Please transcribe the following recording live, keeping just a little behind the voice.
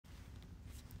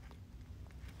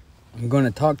I'm going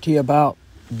to talk to you about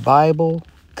Bible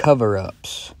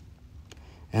cover-ups.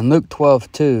 In Luke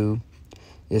 12:2,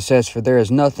 it says, "For there is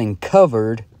nothing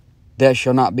covered that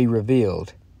shall not be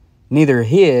revealed, neither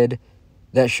hid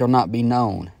that shall not be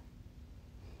known."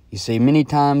 You see, many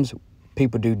times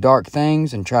people do dark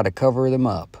things and try to cover them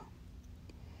up.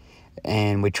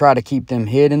 And we try to keep them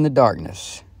hid in the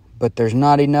darkness. But there's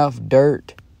not enough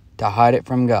dirt to hide it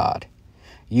from God.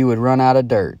 You would run out of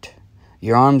dirt.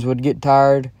 Your arms would get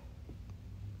tired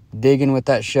digging with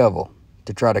that shovel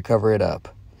to try to cover it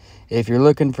up. If you're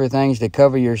looking for things to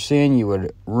cover your sin, you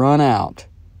would run out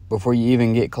before you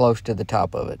even get close to the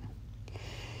top of it.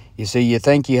 You see, you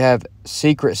think you have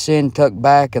secret sin tucked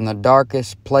back in the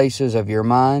darkest places of your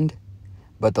mind,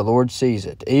 but the Lord sees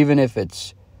it. Even if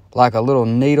it's like a little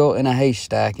needle in a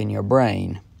haystack in your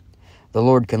brain, the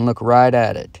Lord can look right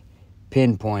at it,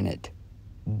 pinpoint it,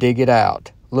 dig it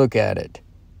out, look at it.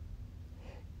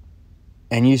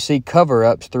 And you see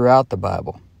cover-ups throughout the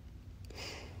Bible.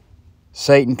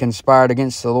 Satan conspired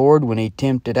against the Lord when he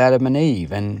tempted Adam and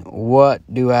Eve. And what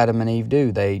do Adam and Eve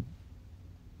do? They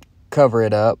cover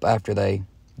it up after they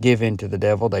give in to the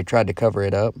devil. They tried to cover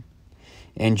it up.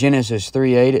 In Genesis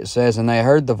 3:8 it says, "And they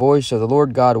heard the voice of the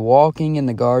Lord God walking in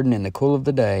the garden in the cool of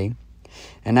the day.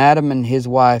 And Adam and his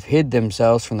wife hid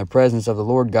themselves from the presence of the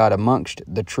Lord God amongst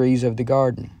the trees of the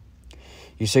garden."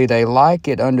 You see, they like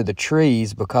it under the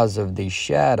trees because of the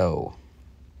shadow.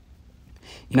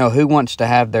 You know, who wants to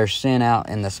have their sin out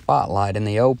in the spotlight, in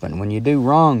the open? When you do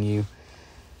wrong,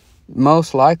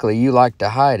 most likely you like to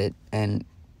hide it and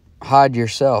hide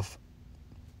yourself.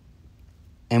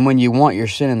 And when you want your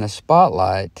sin in the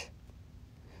spotlight,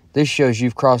 this shows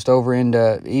you've crossed over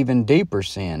into even deeper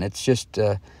sin. It's just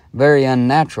a very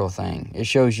unnatural thing. It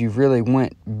shows you've really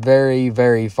went very,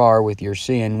 very far with your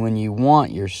sin when you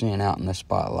want your sin out in the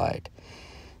spotlight.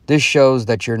 This shows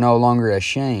that you're no longer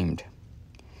ashamed.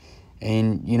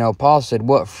 And, you know, Paul said,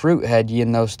 "What fruit had ye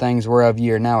in those things whereof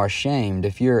ye are now ashamed?"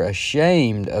 If you're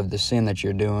ashamed of the sin that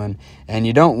you're doing and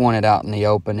you don't want it out in the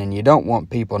open and you don't want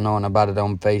people knowing about it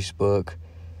on Facebook,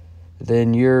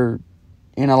 then you're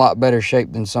in a lot better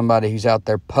shape than somebody who's out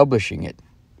there publishing it.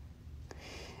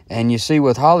 And you see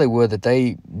with Hollywood that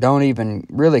they don't even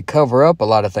really cover up a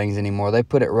lot of things anymore. They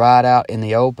put it right out in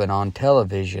the open on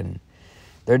television.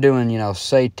 They're doing,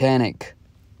 satanic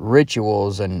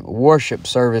rituals and worship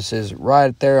services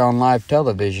right there on live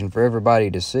television for everybody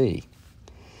to see.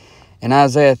 In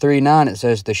Isaiah 3:9 it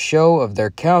says, "The show of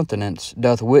their countenance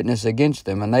doth witness against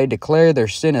them, and they declare their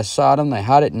sin is Sodom, they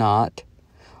hide it not.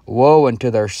 Woe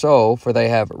unto their soul, for they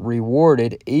have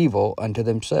rewarded evil unto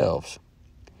themselves."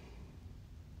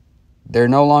 They're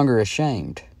no longer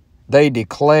ashamed. They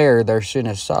declare their sin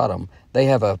is Sodom. They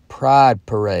have a pride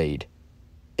parade.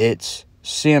 It's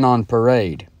sin on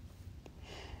parade.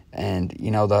 And,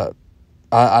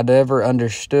 I never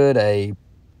understood a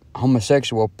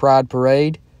homosexual pride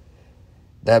parade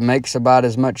that makes about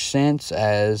as much sense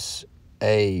as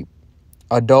a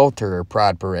adulterer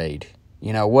pride parade.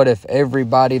 What if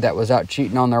everybody that was out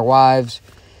cheating on their wives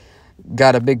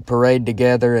got a big parade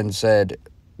together and said,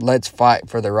 "Let's fight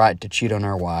for the right to cheat on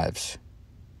our wives"?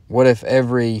 What if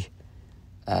every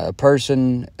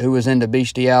person who was into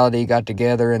bestiality got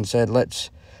together and said, let's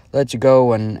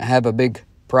go and have a big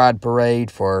pride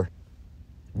parade for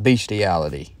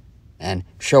bestiality and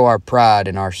show our pride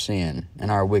in our sin and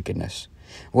our wickedness?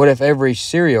 What if every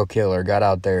serial killer got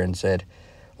out there and said,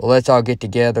 "Well, let's all get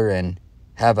together and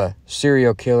have a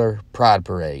serial killer pride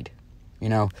parade"?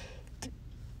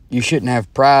 You shouldn't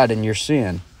have pride in your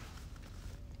sin.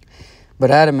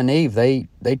 But Adam and Eve,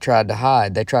 they tried to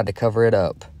hide. They tried to cover it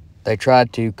up. They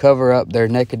tried to cover up their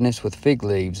nakedness with fig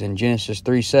leaves. In Genesis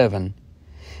 3:7,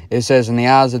 it says, "And the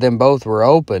eyes of them both were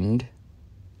opened,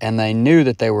 and they knew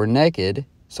that they were naked."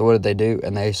 So what did they do?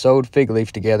 "And they sewed fig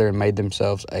leaves together and made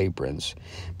themselves aprons."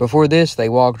 Before this, they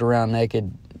walked around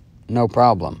naked, no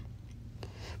problem.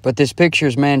 But this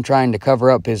pictures man trying to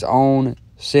cover up his own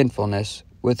sinfulness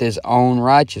with his own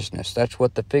righteousness. That's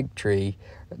what the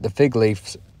fig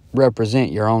leaves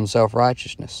represent, your own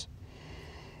self-righteousness.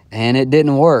 And it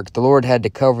didn't work. The Lord had to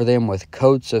cover them with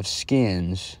coats of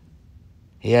skins.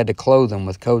 He had to clothe them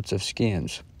with coats of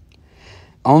skins.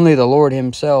 Only the Lord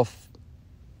himself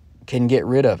can get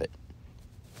rid of it.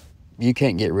 You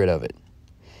can't get rid of it.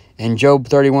 In Job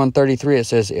 31:33 it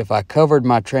says, "If I covered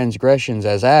my transgressions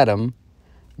as Adam,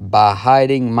 by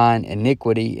hiding mine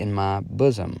iniquity in my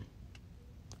bosom."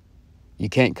 You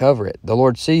can't cover it. The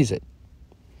Lord sees it.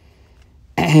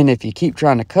 And if you keep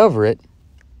trying to cover it,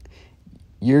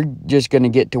 you're just going to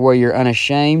get to where you're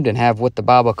unashamed and have what the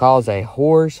Bible calls a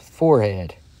whore's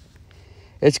forehead.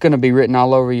 It's going to be written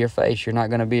all over your face. You're not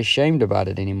going to be ashamed about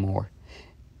it anymore.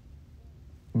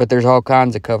 But there's all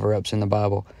kinds of cover-ups in the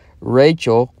Bible.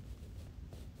 Rachel,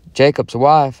 Jacob's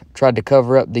wife, tried to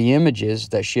cover up the images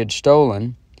that she had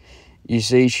stolen. You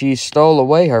see, she stole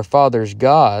away her father's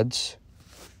gods,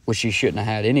 which she shouldn't have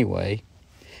had anyway,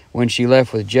 when she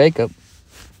left with Jacob.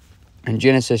 In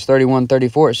Genesis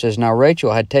 31:34, it says, "Now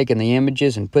Rachel had taken the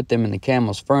images and put them in the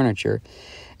camel's furniture,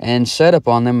 and set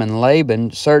upon them, and Laban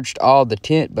searched all the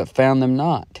tent, but found them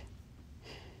not."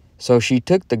 So she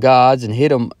took the gods and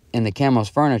hid them in the camel's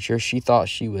furniture. She thought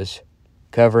she was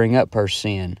covering up her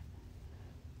sin.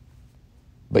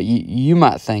 But you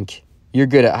might think you're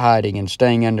good at hiding and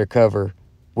staying undercover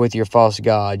with your false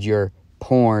gods, your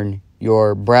porn,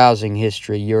 your browsing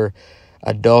history, your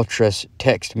adulterous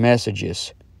text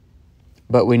messages.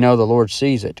 But we know the Lord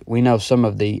sees it. We know some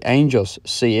of the angels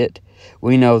see it.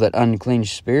 We know that unclean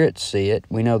spirits see it.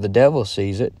 We know the devil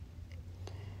sees it.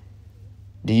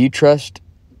 Do you trust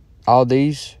all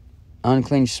these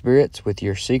unclean spirits with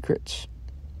your secrets?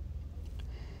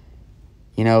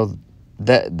 You know,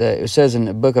 it says in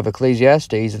the book of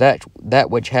Ecclesiastes,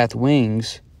 that which hath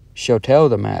wings shall tell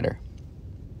the matter.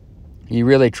 You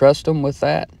really trust them with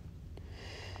that?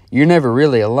 You're never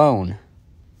really alone.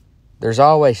 There's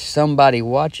always somebody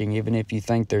watching, even if you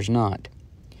think there's not.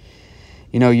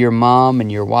 You know, your mom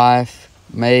and your wife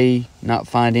may not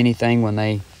find anything when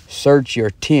they search your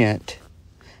tent,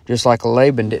 just like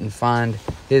Laban didn't find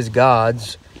his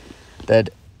gods that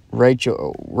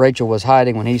Rachel was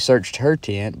hiding when he searched her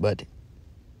tent, but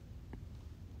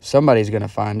somebody's going to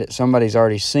find it. Somebody's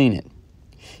already seen it.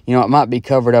 You know, it might be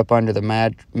covered up under the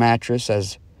mattress,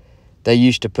 as they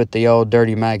used to put the old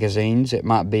dirty magazines. It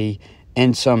might be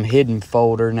in some hidden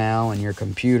folder now on your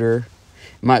computer.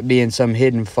 It might be in some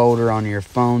hidden folder on your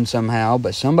phone somehow,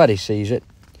 but somebody sees it.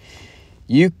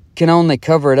 You can only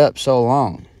cover it up so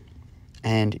long.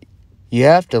 And you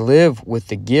have to live with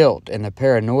the guilt and the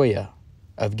paranoia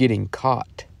of getting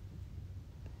caught.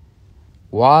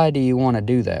 Why do you want to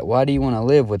do that? Why do you want to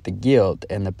live with the guilt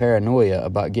and the paranoia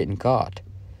about getting caught?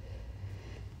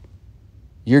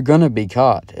 You're going to be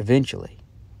caught eventually,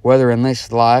 whether in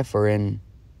this life or in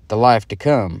the life to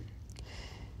come.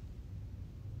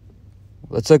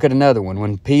 Let's look at another one.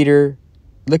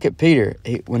 Look at Peter.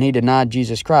 When he denied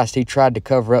Jesus Christ, he tried to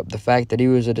cover up the fact that he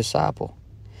was a disciple.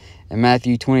 In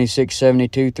Matthew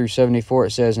 26:72-74,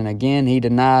 it says, "And again he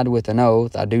denied with an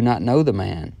oath, I do not know the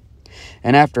man.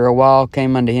 And after a while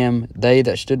came unto him they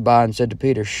that stood by, and said to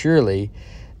Peter, Surely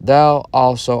thou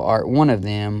also art one of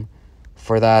them,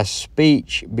 for thy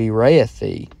speech bewrayeth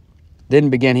thee. Then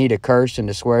began he to curse and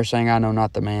to swear, saying, I know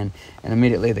not the man. And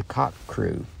immediately the cock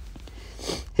crew."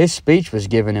 His speech was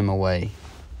giving him away.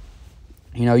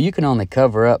 You know, you can only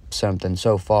cover up something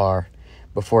so far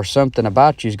before something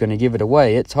about you is going to give it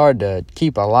away. It's hard to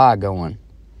keep a lie going.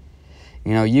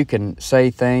 You know, you can say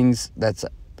things that's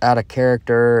out of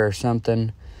character or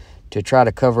something to try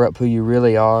to cover up who you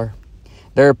really are.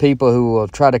 There are people who will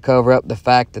try to cover up the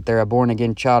fact that they're a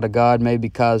born-again child of God, maybe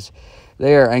because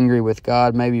they are angry with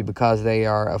God, maybe because they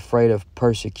are afraid of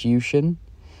persecution,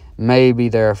 maybe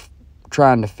they're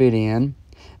trying to fit in,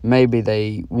 maybe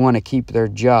they want to keep their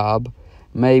job,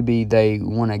 maybe they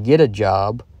want to get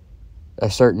a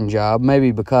certain job,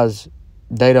 maybe because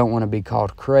they don't want to be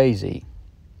called crazy.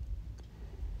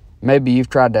 Maybe you've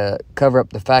tried to cover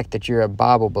up the fact that you're a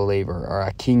Bible believer or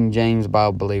a King James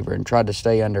Bible believer and tried to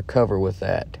stay undercover with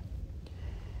that.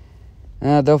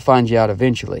 They'll find you out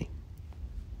eventually.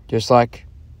 Just like,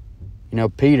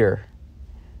 Peter,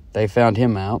 they found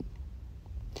him out.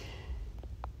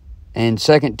 In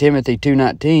 2 Timothy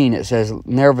 2:19, it says,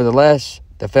 Nevertheless,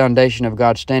 the foundation of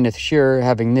God standeth sure,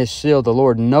 having this seal, the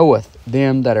Lord knoweth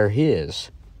them that are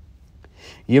his.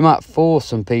 You might fool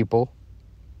some people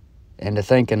into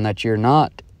thinking that you're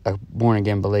not a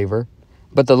born-again believer,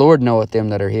 but the Lord knoweth them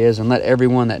that are his, and let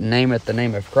everyone that nameth the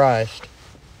name of Christ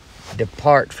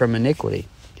depart from iniquity.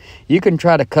 You can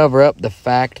try to cover up the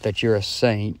fact that you're a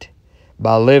saint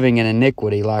by living in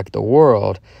iniquity like the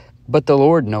world, but the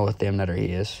Lord knoweth them that are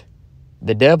his.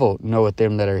 The devil knoweth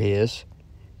them that are his.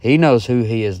 He knows who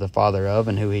he is the father of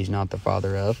and who he's not the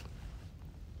father of.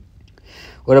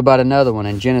 What about another one?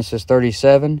 In Genesis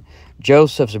 37,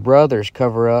 Joseph's brothers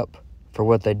cover up for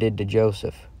what they did to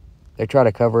Joseph. They try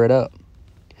to cover it up.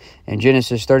 In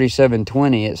Genesis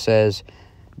 37:20, it says,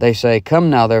 They say,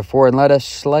 Come now, therefore, and let us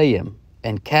slay him,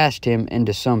 and cast him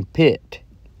into some pit.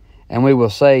 And we will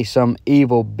say, Some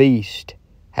evil beast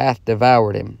hath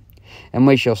devoured him, and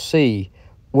we shall see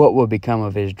what will become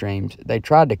of his dreams. They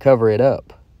tried to cover it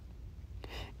up.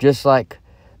 Just like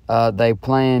they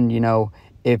planned,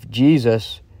 if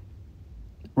Jesus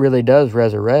really does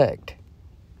resurrect,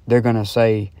 they're going to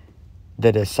say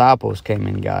the disciples came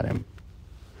and got him.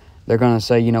 They're going to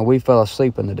say, you know, we fell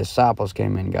asleep and the disciples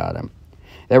came and got him.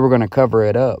 They were going to cover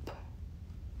it up.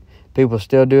 People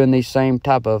still doing these same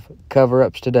type of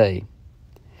cover-ups today.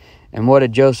 And what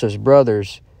did Joseph's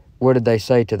brothers, what did they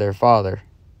say to their father?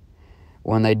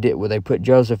 When they put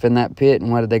Joseph in that pit,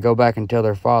 and what did they go back and tell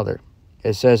their father?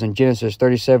 It says in Genesis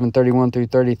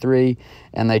 37:31-33,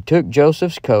 and they took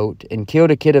Joseph's coat and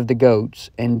killed a kid of the goats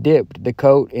and dipped the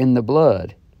coat in the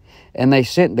blood. And they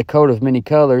sent the coat of many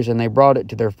colors, and they brought it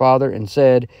to their father and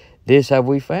said, This have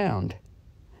we found.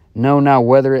 Know now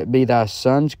whether it be thy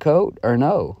son's coat or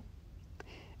no.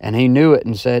 And he knew it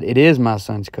and said, It is my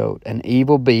son's coat. An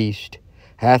evil beast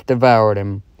hath devoured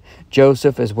him.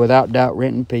 Joseph is without doubt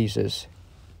rent in pieces.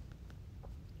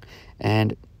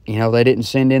 And, you know, they didn't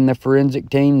send in the forensic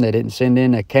team. They didn't send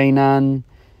in a canine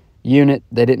unit.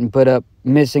 They didn't put up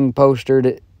missing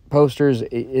posters.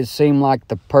 It seemed like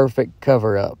the perfect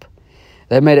cover-up.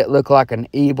 They made it look like an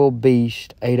evil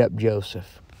beast ate up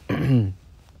Joseph.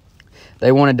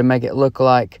 They wanted to make it look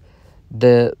like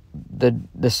the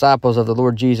disciples of the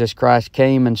Lord Jesus Christ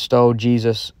came and stole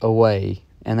Jesus away,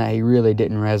 and that he really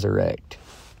didn't resurrect.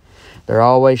 They're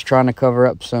always trying to cover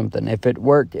up something. If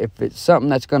it's something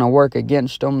that's going to work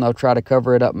against them, they'll try to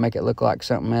cover it up and make it look like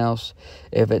something else.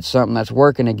 If it's something that's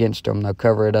working against them, they'll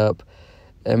cover it up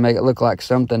and make it look like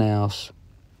something else.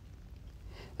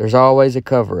 There's always a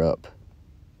cover-up.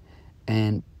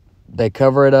 And they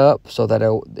cover it up so that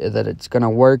it's going to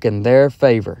work in their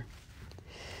favor.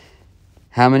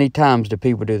 How many times do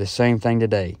people do the same thing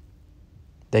today?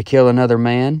 They kill another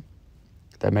man.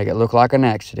 They make it look like an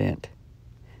accident.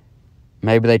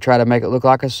 Maybe they try to make it look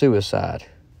like a suicide.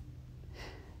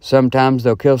 Sometimes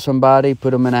they'll kill somebody,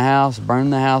 put them in a house, burn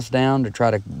the house down to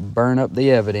try to burn up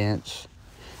the evidence.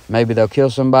 Maybe they'll kill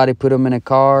somebody, put them in a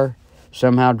car,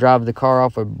 somehow drive the car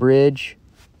off a bridge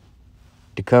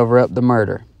to cover up the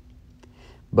murder.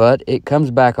 But it comes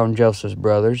back on Joseph's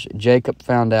brothers. Jacob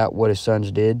found out what his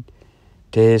sons did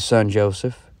to his son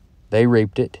Joseph. They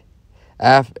reaped it.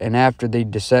 And after the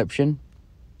deception,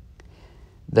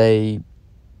 they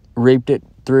reaped it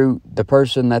through the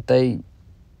person that they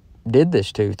did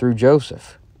this to, through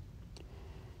Joseph.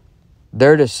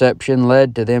 Their deception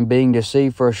led to them being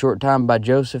deceived for a short time by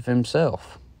Joseph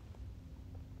himself.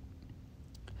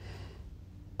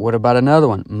 What about another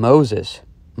one? Moses.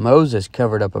 Moses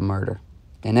covered up a murder.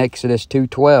 In Exodus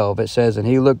 2:12, it says, And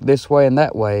he looked this way and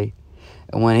that way,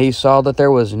 and when he saw that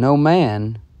there was no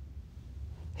man,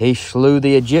 he slew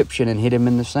the Egyptian and hid him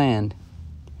in the sand.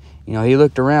 You know, he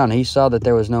looked around. He saw that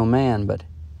there was no man, but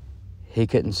he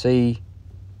couldn't see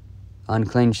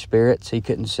unclean spirits. He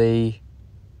couldn't see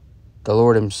the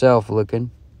Lord himself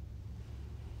looking.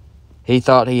 He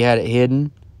thought he had it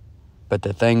hidden, but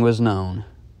the thing was known.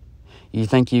 You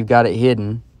think you've got it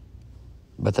hidden,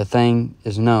 but the thing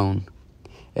is known.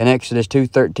 In Exodus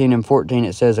 2:13 and 14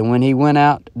 it says, And when he went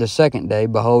out the second day,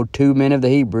 behold, 2 men of the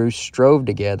Hebrews strove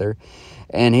together,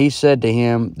 and he said to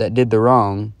him that did the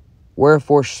wrong,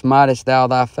 Wherefore smitest thou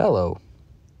thy fellow?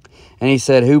 And he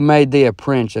said, Who made thee a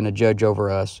prince and a judge over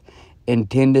us?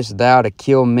 Intendest thou to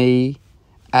kill me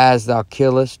as thou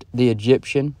killest the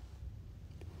Egyptian?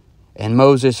 And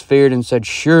Moses feared and said,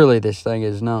 Surely this thing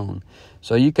is known.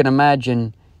 So you can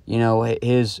imagine, you know,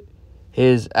 his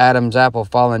Adam's apple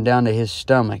falling down to his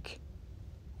stomach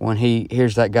when he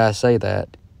hears that guy say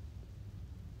that.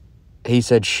 He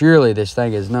said, Surely this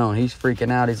thing is known. He's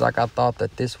freaking out. He's like, I thought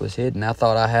that this was hidden. I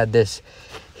thought I had this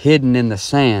hidden in the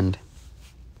sand.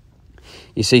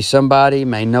 You see, somebody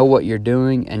may know what you're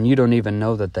doing, and you don't even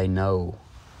know that they know.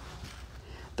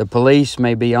 The police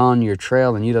may be on your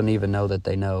trail, and you don't even know that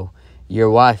they know. Your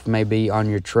wife may be on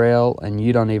your trail, and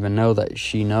you don't even know that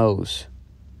she knows.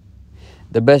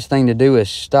 The best thing to do is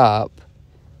stop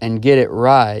and get it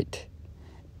right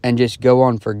and just go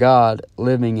on for God,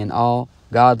 living in all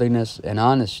godliness and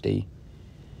honesty,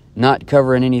 not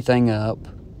covering anything up,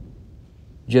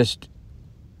 just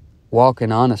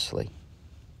walking honestly.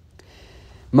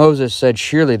 Moses said,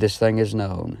 Surely this thing is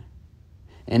known.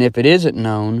 And if it isn't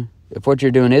known, if what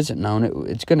you're doing isn't known,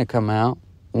 it's going to come out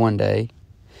one day.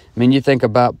 I mean, you think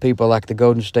about people like the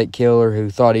Golden State Killer who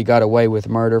thought he got away with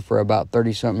murder for about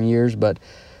 30-something years, but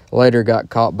later got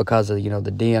caught because of, you know,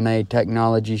 the DNA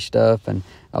technology stuff, and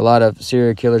a lot of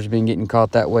serial killers have been getting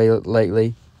caught that way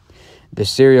lately. The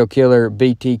serial killer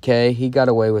BTK, he got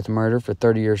away with murder for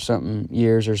 30 or something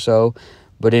years or so,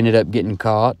 but ended up getting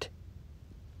caught.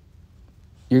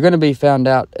 You're going to be found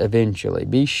out eventually.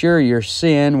 Be sure your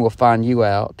sin will find you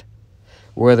out,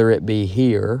 whether it be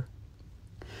here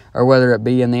or whether it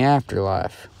be in the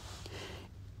afterlife.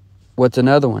 What's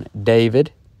another one?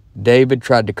 David. David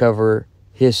tried to cover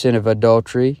his sin of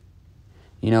adultery.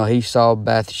 You know, he saw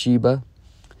Bathsheba.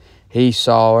 He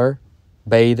saw her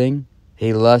bathing.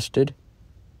 He lusted.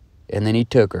 And then he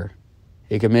took her.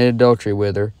 He committed adultery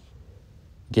with her.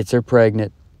 Gets her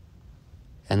pregnant.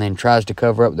 And then tries to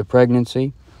cover up the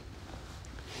pregnancy.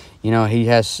 You know, he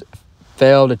has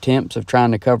failed attempts of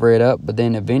trying to cover it up, but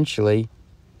then eventually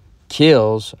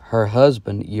kills her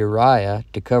husband Uriah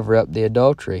to cover up the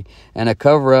adultery. And a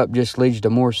cover-up just leads to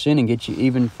more sin and gets you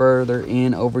even further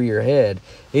in over your head.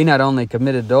 He not only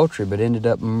committed adultery, but ended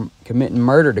up committing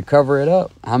murder to cover it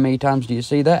up. How many times do you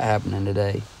see that happening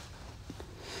today?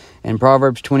 In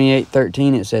Proverbs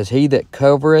 28:13 it says, "He that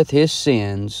covereth his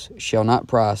sins shall not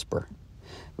prosper,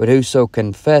 but whoso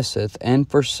confesseth and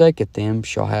forsaketh them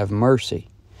shall have mercy."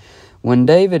 When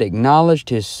David acknowledged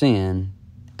his sin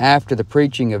after the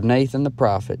preaching of Nathan the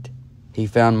prophet, he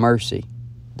found mercy,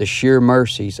 the sure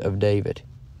mercies of David.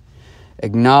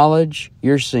 Acknowledge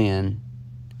your sin,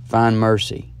 find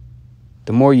mercy.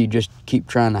 The more you just keep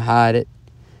trying to hide it,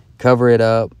 cover it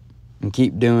up, and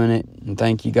keep doing it, and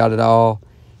think you got it all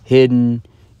hidden,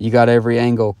 you got every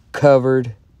angle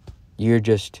covered, you're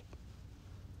just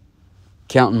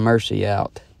counting mercy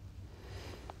out.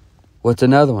 What's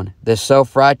another one? The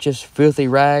self-righteous, filthy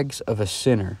rags of a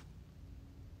sinner.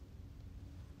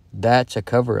 That's a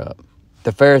cover-up.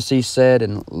 The Pharisees said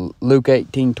in Luke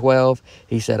 18:12,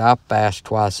 he said, "I fast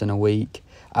twice in a week.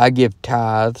 I give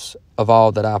tithes of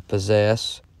all that I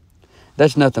possess."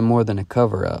 That's nothing more than a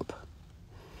cover-up.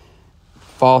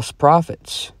 False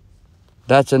prophets.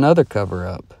 That's another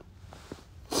cover-up.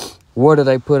 What do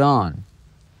they put on?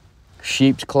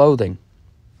 Sheep's clothing.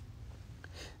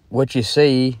 What you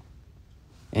see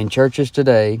in churches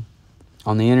today,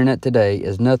 on the internet today,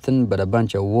 is nothing but a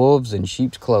bunch of wolves in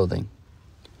sheep's clothing.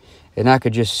 And I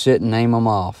could just sit and name them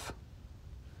off.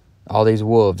 All these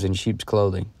wolves in sheep's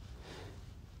clothing.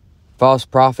 False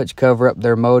prophets cover up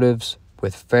their motives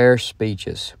with fair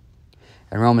speeches.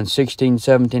 In Romans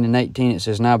 16:17 and 18 it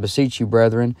says, "Now I beseech you,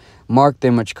 brethren, mark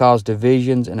them which cause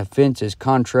divisions and offenses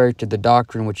contrary to the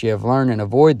doctrine which ye have learned, and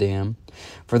avoid them.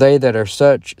 For they that are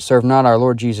such serve not our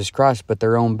Lord Jesus Christ, but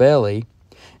their own belly,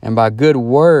 and by good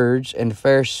words and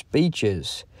fair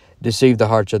speeches deceive the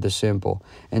hearts of the simple."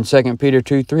 In 2 Peter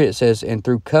 2:3 it says, "And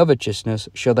through covetousness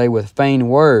shall they with vain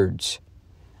words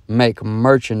make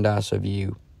merchandise of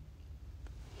you."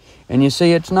 And you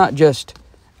see, it's not just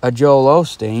a Joel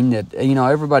Osteen that, you know,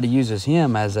 everybody uses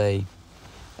him as a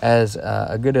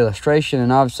good illustration,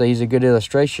 and obviously he's a good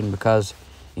illustration because,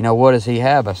 you know, what does he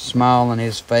have? A smile on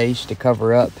his face to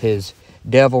cover up his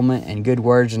devilment, and good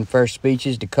words and fair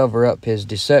speeches to cover up his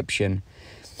deception.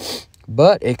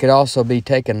 But it could also be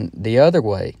taken the other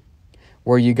way,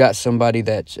 where you got somebody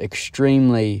that's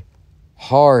extremely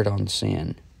hard on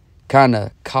sin, kind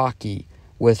of cocky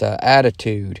with an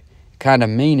attitude, kind of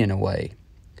mean in a way,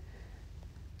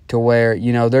 to where,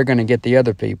 you know, they're going to get the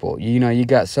other people. You know, you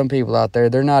got some people out there,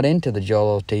 they're not into the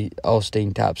Joel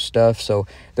Osteen type stuff, so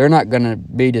they're not going to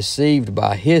be deceived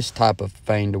by his type of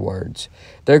feigned words.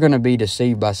 They're going to be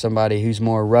deceived by somebody who's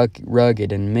more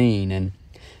rugged and mean and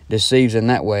deceives in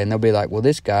that way. And they'll be like, well,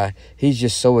 this guy, he's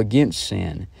just so against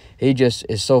sin. He just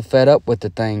is so fed up with the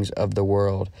things of the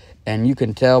world. And you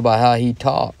can tell by how he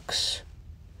talks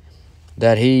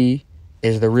that he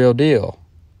is the real deal.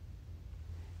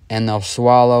 And they'll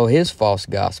swallow his false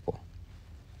gospel.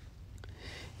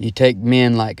 You take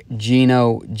men like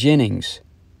Geno Jennings,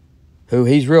 who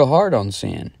he's real hard on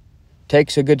sin,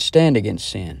 takes a good stand against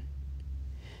sin,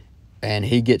 and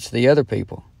he gets the other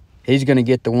people. He's going to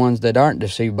get the ones that aren't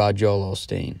deceived by Joel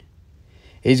Osteen.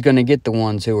 He's going to get the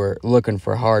ones who are looking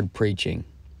for hard preaching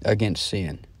against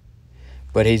sin.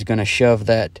 But he's going to shove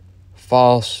that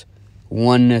false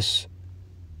oneness,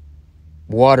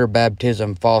 water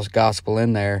baptism, false gospel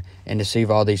in there and deceive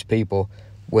all these people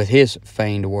with his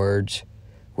feigned words,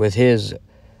 with his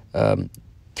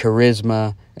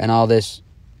charisma and all this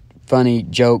funny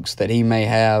jokes that he may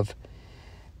have.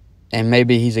 And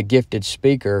maybe he's a gifted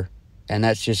speaker, and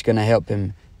that's just going to help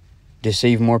him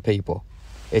deceive more people.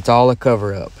 It's all a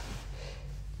cover-up.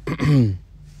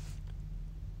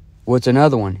 What's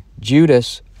another one?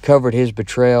 Judas covered his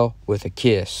betrayal with a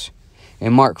kiss.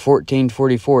 In Mark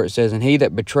 14:44 it says, "And he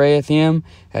that betrayeth him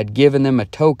had given them a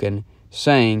token,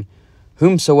 saying,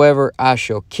 Whomsoever I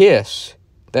shall kiss,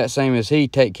 that same as he,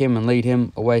 take him and lead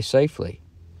him away safely."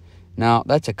 Now,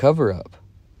 that's a cover-up.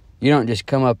 You don't just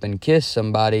come up and kiss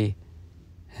somebody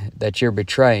that you're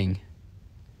betraying.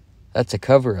 That's a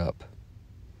cover-up.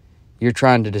 You're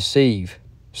trying to deceive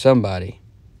somebody.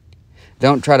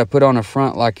 Don't try to put on a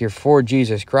front like you're for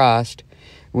Jesus Christ,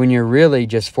 when you're really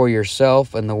just for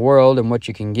yourself and the world and what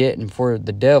you can get, and for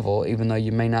the devil, even though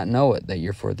you may not know it that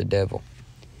you're for the devil.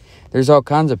 There's all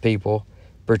kinds of people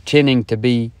pretending to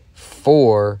be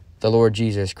for the Lord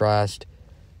Jesus Christ,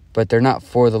 but they're not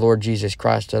for the Lord Jesus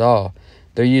Christ at all.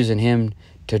 They're using him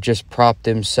to just prop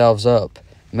themselves up,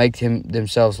 make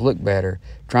themselves look better,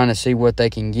 trying to see what they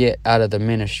can get out of the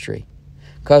ministry.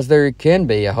 Because there can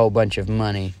be a whole bunch of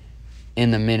money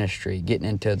in the ministry, getting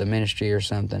into the ministry or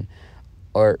something,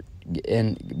 or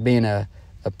in being a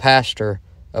pastor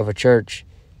of a church,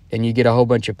 and you get a whole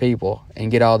bunch of people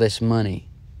and get all this money.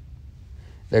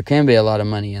 There can be a lot of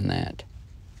money in that,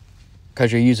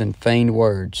 because you're using feigned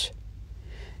words.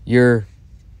 You're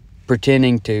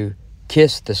pretending to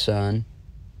kiss the Son,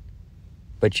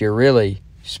 but you're really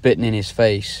spitting in his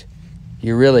face.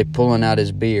 You're really pulling out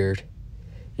his beard.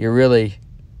 You're really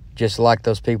just like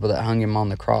those people that hung him on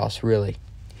the cross, really.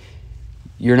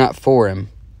 You're not for him.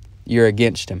 You're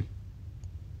against him.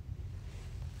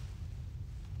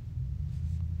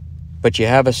 But you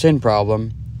have a sin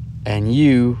problem, and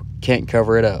you can't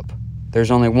cover it up.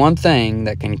 There's only one thing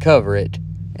that can cover it,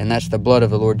 and that's the blood of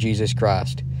the Lord Jesus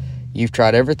Christ. You've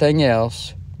tried everything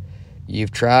else.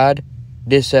 You've tried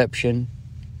deception.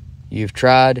 You've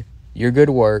tried your good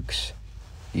works.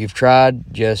 You've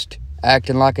tried just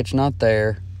acting like it's not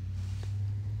there.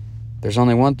 There's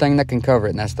only one thing that can cover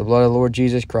it, and that's the blood of the Lord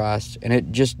Jesus Christ. And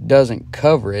it just doesn't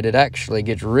cover it. It actually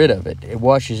gets rid of it. It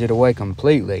washes it away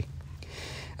completely.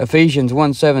 Ephesians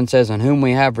 1:7 says, "In whom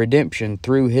we have redemption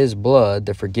through his blood,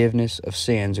 the forgiveness of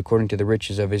sins, according to the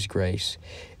riches of his grace."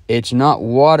 It's not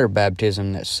water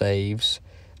baptism that saves,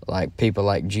 like people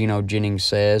like Geno Jennings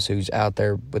says, who's out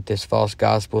there with this false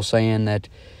gospel saying that,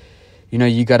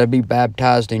 you got to be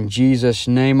baptized in Jesus'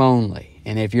 name only.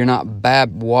 And if you're not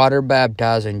water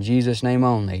baptized in Jesus' name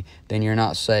only, then you're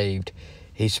not saved.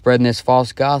 He's spreading this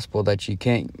false gospel that you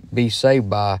can't be saved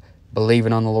by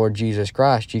believing on the Lord Jesus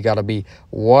Christ. You got to be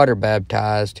water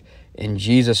baptized in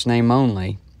Jesus' name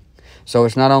only. So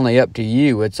it's not only up to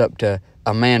you, it's up to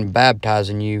a man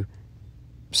baptizing you,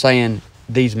 saying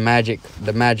the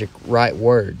magic right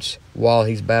words while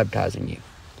he's baptizing you.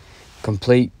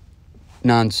 Complete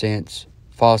nonsense,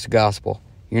 false gospel.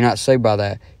 You're not saved by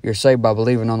that. You're saved by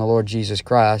believing on the Lord Jesus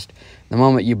Christ. The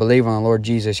moment you believe on the Lord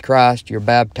Jesus Christ, you're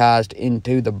baptized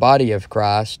into the body of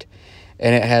Christ,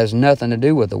 and it has nothing to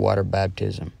do with the water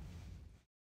baptism.